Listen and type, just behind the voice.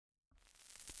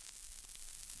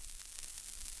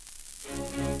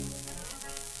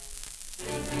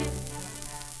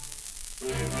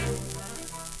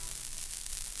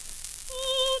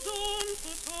Oh, Don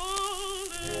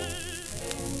Fatale,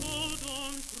 oh,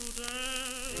 Don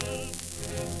Crudele,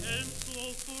 e il suo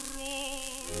furor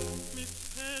mi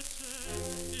fece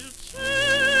il cielo.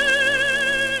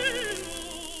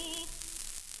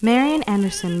 Marian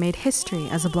Anderson made history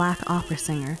as a black opera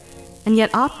singer, and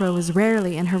yet opera was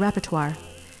rarely in her repertoire.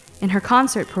 In her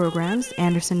concert programs,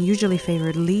 Anderson usually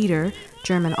favored lieder,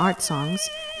 German art songs,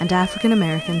 and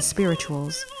African-American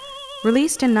spirituals.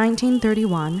 Released in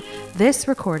 1931, this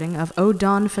recording of O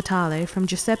Don Fatale from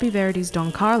Giuseppe Verdi's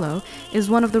Don Carlo is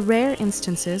one of the rare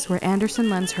instances where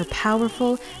Anderson lends her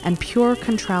powerful and pure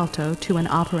contralto to an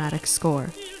operatic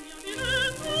score.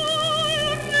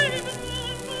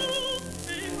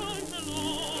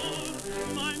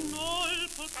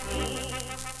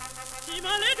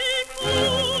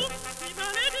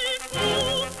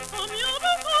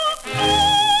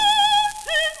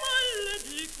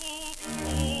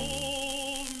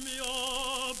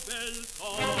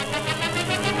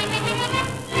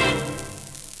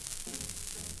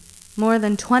 More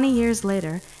than 20 years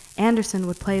later, Anderson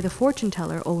would play the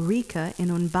fortune-teller Ulrica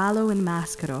in Un ballo in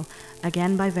maschero,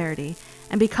 again by Verdi,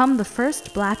 and become the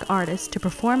first black artist to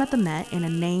perform at the Met in a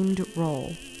named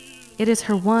role. It is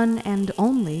her one and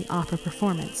only opera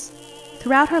performance.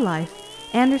 Throughout her life,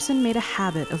 Anderson made a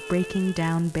habit of breaking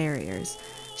down barriers.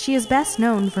 She is best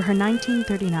known for her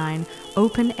 1939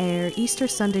 open-air Easter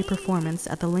Sunday performance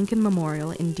at the Lincoln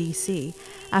Memorial in D.C.,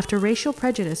 after racial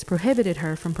prejudice prohibited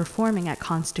her from performing at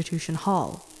Constitution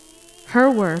Hall. Her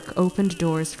work opened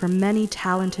doors for many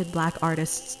talented black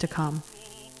artists to come.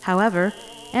 However,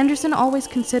 Anderson always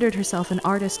considered herself an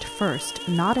artist first,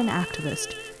 not an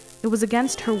activist. It was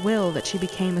against her will that she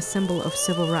became a symbol of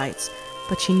civil rights,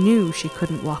 but she knew she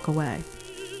couldn't walk away.